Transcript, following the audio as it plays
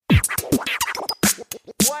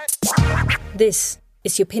This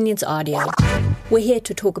is Opinions Audio. We're here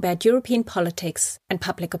to talk about European politics and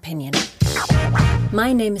public opinion.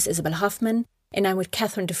 My name is Isabel Hoffman, and I'm with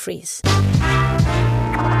Catherine de Vries.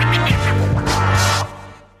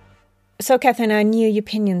 So, Catherine, our new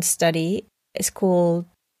opinion study is called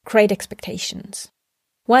Great Expectations.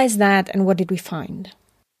 Why is that, and what did we find?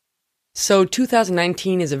 So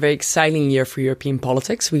 2019 is a very exciting year for European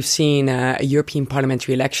politics. We've seen a European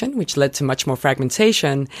parliamentary election, which led to much more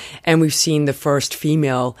fragmentation. And we've seen the first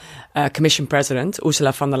female Commission President,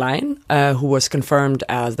 Ursula von der Leyen, who was confirmed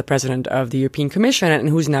as the President of the European Commission and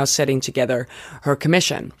who's now setting together her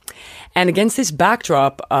Commission. And against this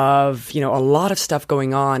backdrop of, a lot of stuff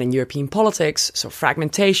going on in European politics, so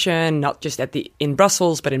fragmentation, not just in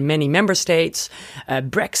Brussels, but in many member states,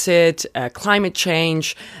 Brexit, climate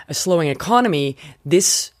change, a slowing economy,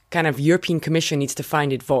 this kind of European Commission needs to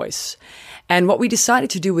find its voice. And what we decided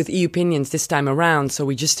to do with EU Opinions this time around, so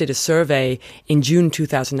we just did a survey in June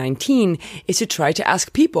 2019, is to try to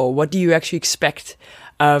ask people, what do you actually expect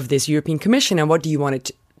of this European Commission and what do you want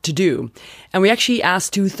it to do? And we actually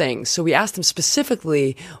asked two things. So we asked them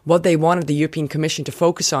specifically what they wanted the European Commission to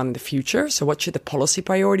focus on in the future. So what should the policy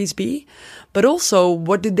priorities be? But also,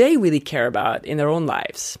 what do they really care about in their own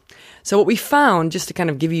lives? So what we found, just to kind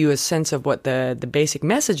of give you a sense of what the basic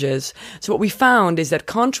message is, so what we found is that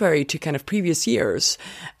contrary to kind of previous years,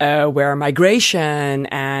 where migration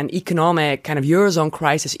and economic kind of Eurozone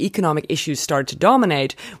crisis, economic issues started to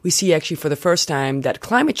dominate, we see actually for the first time that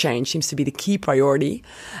climate change seems to be the key priority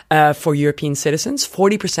for European citizens.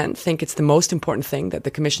 40% think it's the most important thing that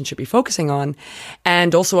the Commission should be focusing on.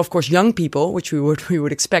 And also, of course, young people, which we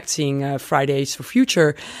would expect seeing Fridays for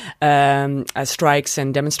Future strikes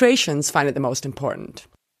and demonstrations, find it the most important.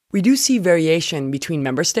 We do see variation between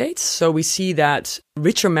member states. So we see that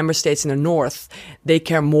richer member states in the north, they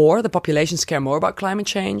care more, the populations care more about climate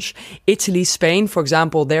change. Italy, Spain, for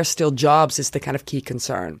example, there still jobs is the kind of key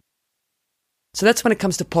concern. So that's when it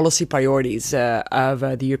comes to policy priorities of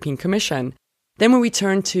the European Commission. Then when we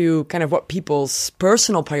turn to kind of what people's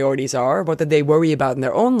personal priorities are, what do they worry about in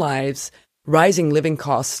their own lives, rising living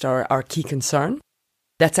costs are our key concern.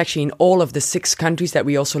 That's actually in all of the 6 countries that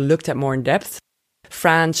we also looked at more in depth.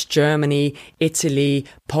 France, Germany, Italy,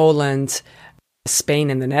 Poland,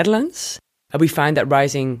 Spain and the Netherlands. We find that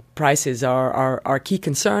rising prices are our key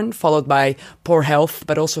concern, followed by poor health,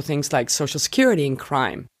 but also things like social security and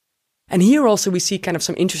crime. And here also we see kind of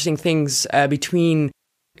some interesting things between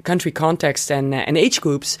country context and age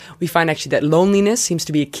groups. We find actually that loneliness seems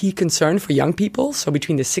to be a key concern for young people. So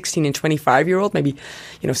between the 16 and 25-year-old, maybe,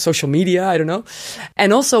 social media, I don't know.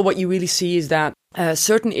 And also what you really see is that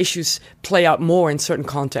certain issues play out more in certain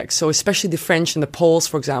contexts. So especially the French and the Poles,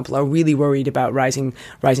 for example, are really worried about rising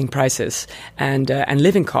prices and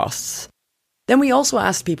living costs. Then we also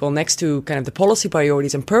asked people, next to kind of the policy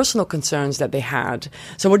priorities and personal concerns that they had,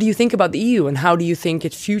 so what do you think about the EU and how do you think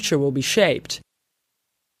its future will be shaped?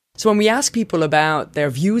 So when we ask people about their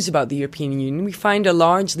views about the European Union, we find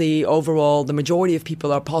overall, the majority of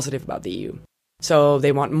people are positive about the EU. So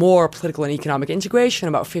they want more political and economic integration,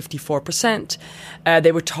 about 54%.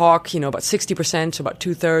 They would talk, about 60%, about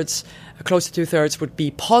two-thirds, close to two-thirds would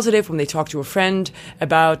be positive when they talk to a friend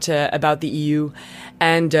about the EU.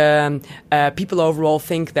 And people overall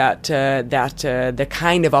think that they're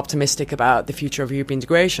kind of optimistic about the future of European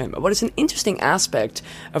integration. But what is an interesting aspect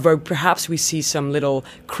of where perhaps we see some little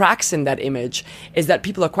cracks in that image is that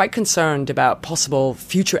people are quite concerned about possible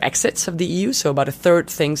future exits of the EU. So about a third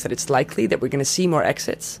thinks that it's likely that we're going to see more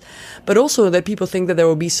exits. But also that people think that there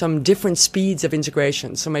will be some different speeds of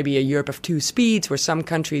integration. So maybe a Europe of 2 speeds where some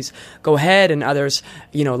countries go ahead and others,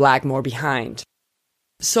 lag more behind.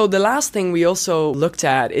 So the last thing we also looked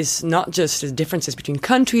at is not just the differences between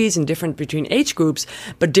countries and different between age groups,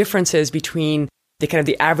 but differences between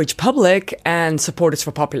the average public and supporters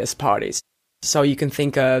for populist parties. So you can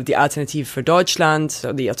think of the Alternative for Deutschland,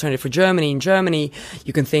 so the Alternative for Germany in Germany.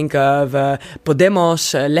 You can think of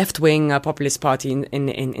Podemos, left-wing populist party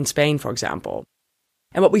in Spain, for example.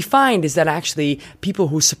 And what we find is that actually people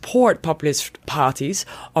who support populist parties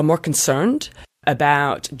are more concerned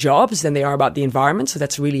about jobs than they are about the environment. So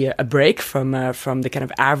that's really a break from the kind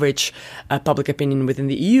of average public opinion within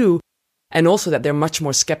the EU. And also that they're much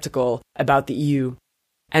more skeptical about the EU.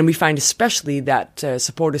 And we find especially that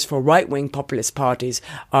supporters for right-wing populist parties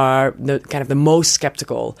are the most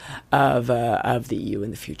skeptical of the EU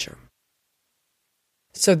in the future.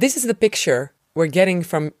 So this is the picture we're getting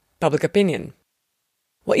from public opinion.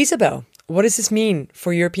 Well, Isabel, what does this mean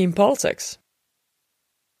for European politics?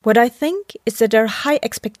 What I think is that there are high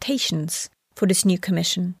expectations for this new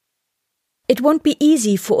Commission. It won't be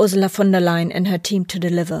easy for Ursula von der Leyen and her team to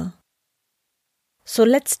deliver. So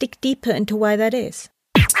let's dig deeper into why that is.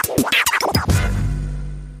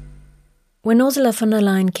 When Ursula von der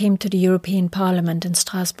Leyen came to the European Parliament in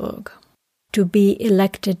Strasbourg to be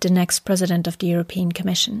elected the next president of the European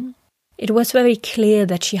Commission, it was very clear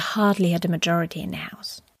that she hardly had a majority in the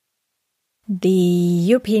House. The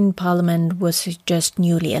European Parliament was just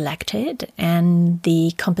newly elected, and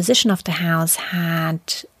the composition of the House had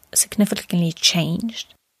significantly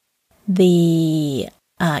changed. The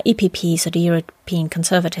EPP, so the European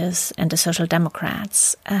Conservatives and the Social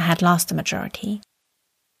Democrats, had lost the majority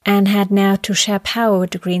and had now to share power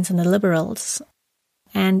with the Greens and the Liberals.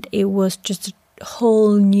 And it was just a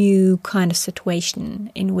whole new kind of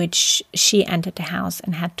situation in which she entered the House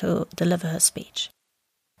and had to deliver her speech.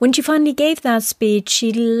 When she finally gave that speech,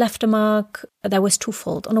 she left a mark that was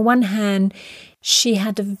twofold. On the one hand, she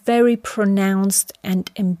had a very pronounced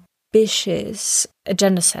and ambitious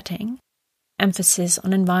agenda setting, emphasis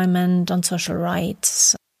on environment, on social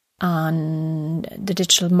rights, on the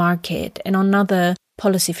digital market, and on other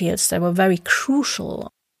policy fields that were very crucial.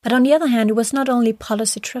 But on the other hand, it was not only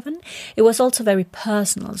policy-driven, it was also very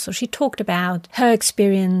personal. So she talked about her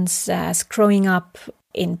experience as growing up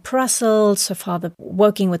in Brussels, her father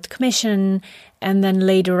working with the Commission, and then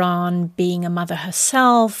later on being a mother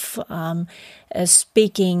herself,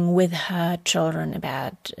 speaking with her children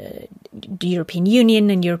about the European Union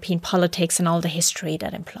and European politics and all the history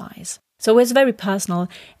that implies. So it was very personal,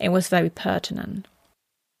 it was very pertinent.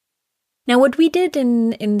 Now, what we did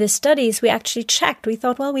in this study is we actually checked. We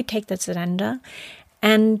thought, well, we take this agenda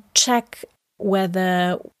and check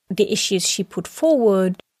whether the issues she put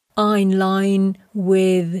forward are in line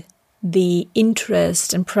with the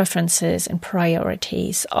interests and preferences and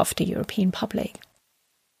priorities of the European public.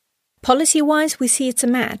 Policy-wise, we see it's a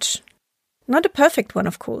match. Not a perfect one,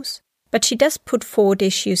 of course, but she does put forward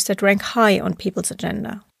issues that rank high on people's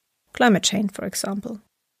agenda. Climate change, for example.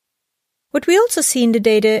 What we also see in the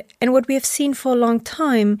data, and what we have seen for a long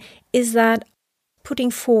time, is that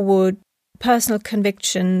putting forward personal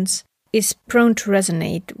convictions is prone to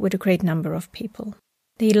resonate with a great number of people.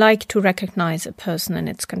 They like to recognize a person and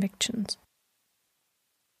its convictions.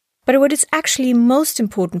 But what is actually most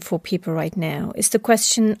important for people right now is the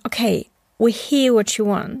question, okay, we hear what she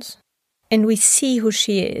wants, and we see who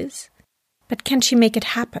she is, but can she make it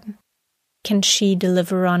happen? Can she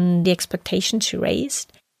deliver on the expectations she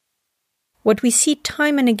raised? What we see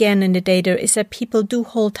time and again in the data is that people do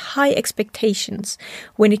hold high expectations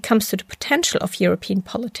when it comes to the potential of European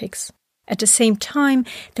politics. At the same time,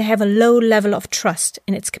 they have a low level of trust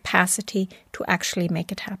in its capacity to actually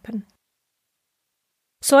make it happen.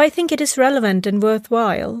 So I think it is relevant and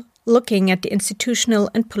worthwhile looking at the institutional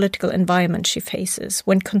and political environment she faces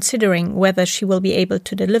when considering whether she will be able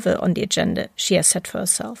to deliver on the agenda she has set for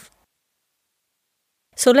herself.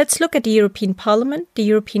 So let's look at the European Parliament, the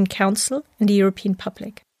European Council, and the European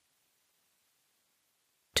public.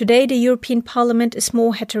 Today, the European Parliament is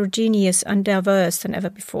more heterogeneous and diverse than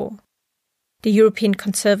ever before. The European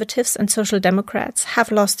Conservatives and Social Democrats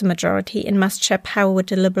have lost the majority and must share power with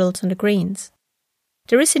the Liberals and the Greens.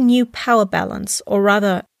 There is a new power balance, or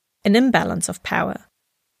rather, an imbalance of power,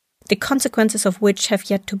 the consequences of which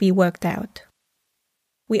have yet to be worked out.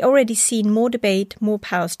 We already see more debate, more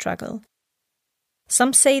power struggle.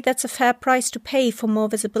 Some say that's a fair price to pay for more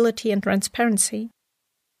visibility and transparency.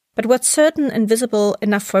 But what's certain and visible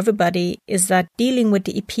enough for everybody is that dealing with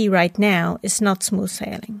the EP right now is not smooth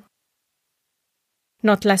sailing.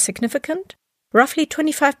 Not less significant, roughly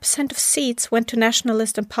 25% of seats went to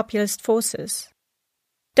nationalist and populist forces.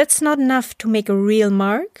 That's not enough to make a real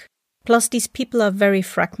mark, plus these people are very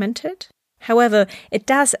fragmented. However, it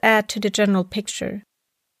does add to the general picture.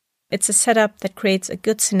 It's a setup that creates a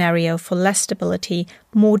good scenario for less stability,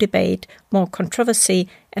 more debate, more controversy,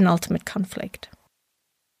 and ultimate conflict.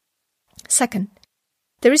 Second,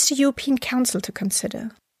 there is the European Council to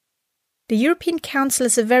consider. The European Council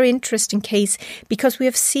is a very interesting case because we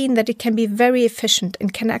have seen that it can be very efficient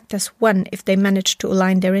and can act as one if they manage to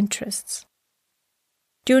align their interests.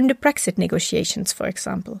 During the Brexit negotiations, for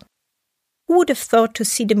example, who would have thought to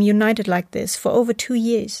see them united like this for over 2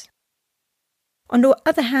 years? On the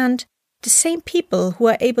other hand, the same people who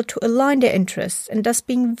are able to align their interests and thus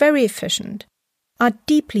being very efficient are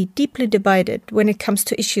deeply, deeply divided when it comes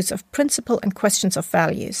to issues of principle and questions of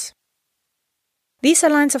values. These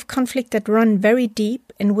are lines of conflict that run very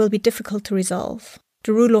deep and will be difficult to resolve.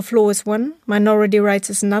 The rule of law is one, minority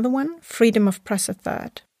rights is another one, freedom of press a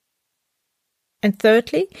third. And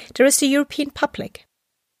thirdly, there is the European public.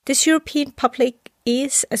 This European public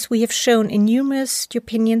is, as we have shown in numerous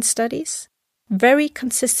opinion studies, very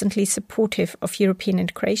consistently supportive of European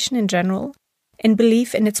integration in general and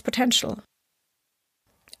believe in its potential.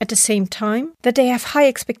 at the same time, that they have high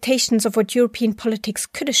expectations of what European politics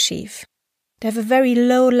could achieve. They have a very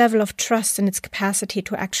low level of trust in its capacity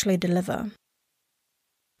to actually deliver.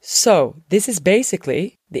 So, this is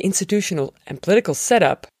basically the institutional and political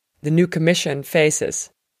setup the new Commission faces.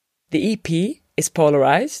 The EP is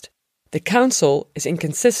polarized, the Council is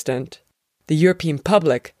inconsistent, the European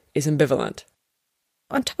public is ambivalent.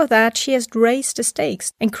 On top of that, she has raised the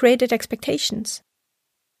stakes and created expectations.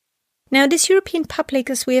 Now, this European public,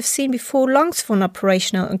 as we have seen before, longs for an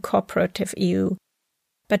operational and cooperative EU.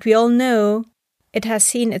 But we all know it has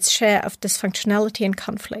seen its share of dysfunctionality and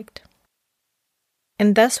conflict.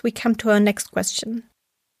 And thus we come to our next question.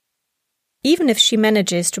 Even if she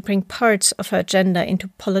manages to bring parts of her agenda into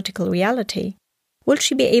political reality, will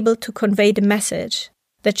she be able to convey the message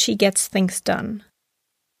that she gets things done?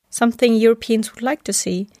 Something Europeans would like to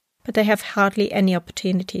see, but they have hardly any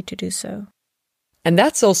opportunity to do so. And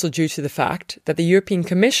that's also due to the fact that the European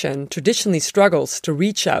Commission traditionally struggles to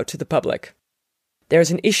reach out to the public.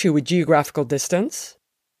 There's an issue with geographical distance,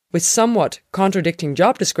 with somewhat contradicting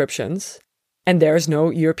job descriptions, and there is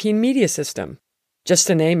no European media system, just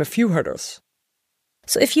to name a few hurdles.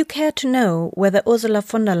 So if you care to know whether Ursula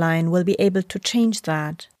von der Leyen will be able to change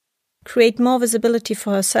that, create more visibility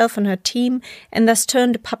for herself and her team, and thus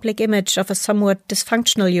turn the public image of a somewhat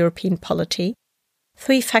dysfunctional European polity,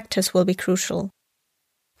 3 factors will be crucial.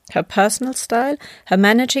 Her personal style, her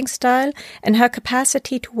managing style, and her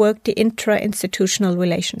capacity to work the intra-institutional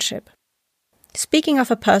relationship. Speaking of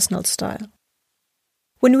her personal style,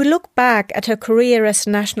 when we look back at her career as a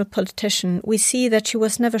national politician, we see that she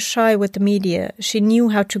was never shy with the media. She knew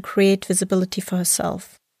how to create visibility for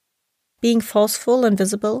herself. Being forceful and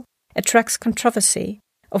visible attracts controversy,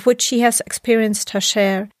 of which she has experienced her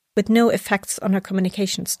share, with no effects on her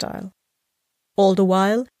communication style. All the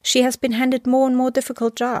while, she has been handed more and more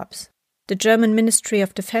difficult jobs. The German Ministry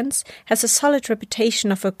of Defense has a solid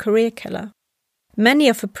reputation of a career killer. Many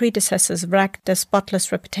of her predecessors racked their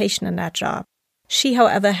spotless reputation in that job. She,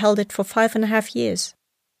 however, held it for 5.5 years.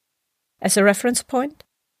 As a reference point,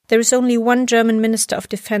 there is only one German Minister of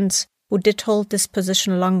Defense who did hold this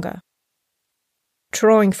position longer.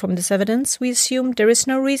 Drawing from this evidence, we assume there is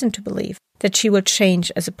no reason to believe that she will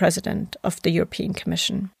change as a president of the European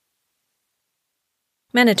Commission.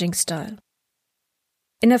 Managing style.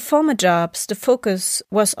 In her former jobs, the focus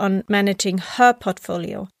was on managing her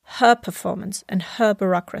portfolio, her performance, and her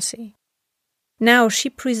bureaucracy. Now she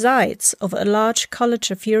presides over a large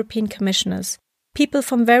college of European commissioners, people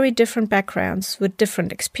from very different backgrounds, with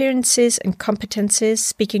different experiences and competencies,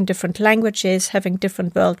 speaking different languages, having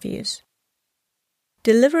different worldviews.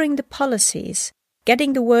 Delivering the policies,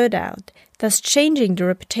 getting the word out, thus changing the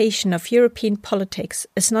reputation of European politics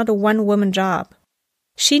is not a one-woman job.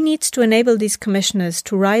 She needs to enable these commissioners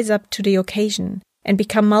to rise up to the occasion and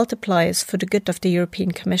become multipliers for the good of the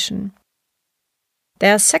European Commission.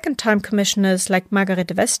 There are second-time commissioners like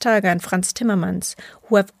Margrethe Vestager and Franz Timmermans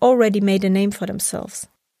who have already made a name for themselves.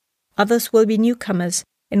 Others will be newcomers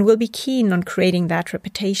and will be keen on creating that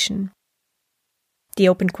reputation. The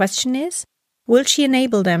open question is, will she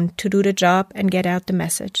enable them to do the job and get out the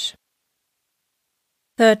message?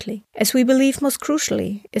 Thirdly, as we believe most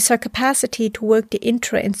crucially, is her capacity to work the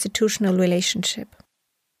intra-institutional relationship.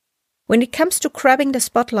 When it comes to grabbing the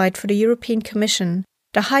spotlight for the European Commission,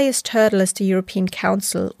 the highest hurdle is the European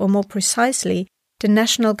Council, or more precisely, the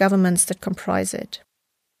national governments that comprise it.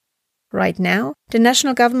 Right now, the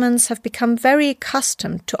national governments have become very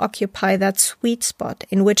accustomed to occupy that sweet spot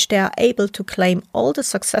in which they are able to claim all the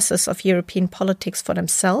successes of European politics for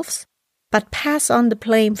themselves, but pass on the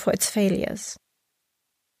blame for its failures.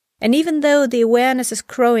 And even though the awareness is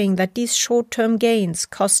growing that these short-term gains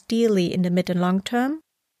cost dearly in the mid and long term,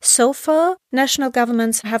 so far, national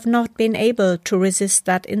governments have not been able to resist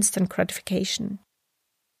that instant gratification.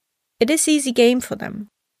 It is easy game for them.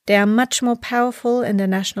 They are much more powerful in the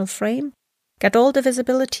national frame, get all the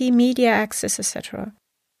visibility, media access, etc.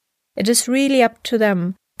 It is really up to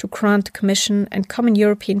them to grant the Commission and common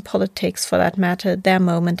European politics, for that matter, their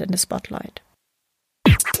moment in the spotlight.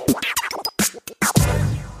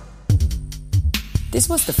 This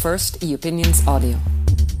was the first E-Opinions audio.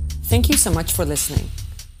 Thank you so much for listening.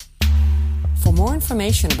 For more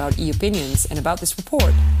information about E-Opinions and about this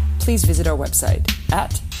report, please visit our website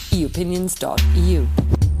at eopinions.eu.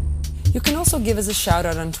 You can also give us a shout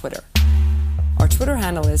out on Twitter. Our Twitter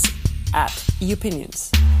handle is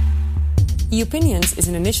 @eopinions. E-Opinions is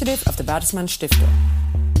an initiative of the Bertelsmann Stiftung.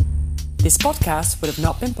 This podcast would have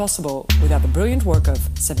not been possible without the brilliant work of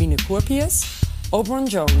Sabine Kurpius, Oberon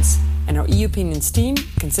Jones, and our E-Opinions team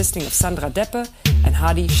consisting of Sandra Deppe and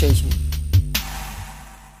Hadi Sheikh.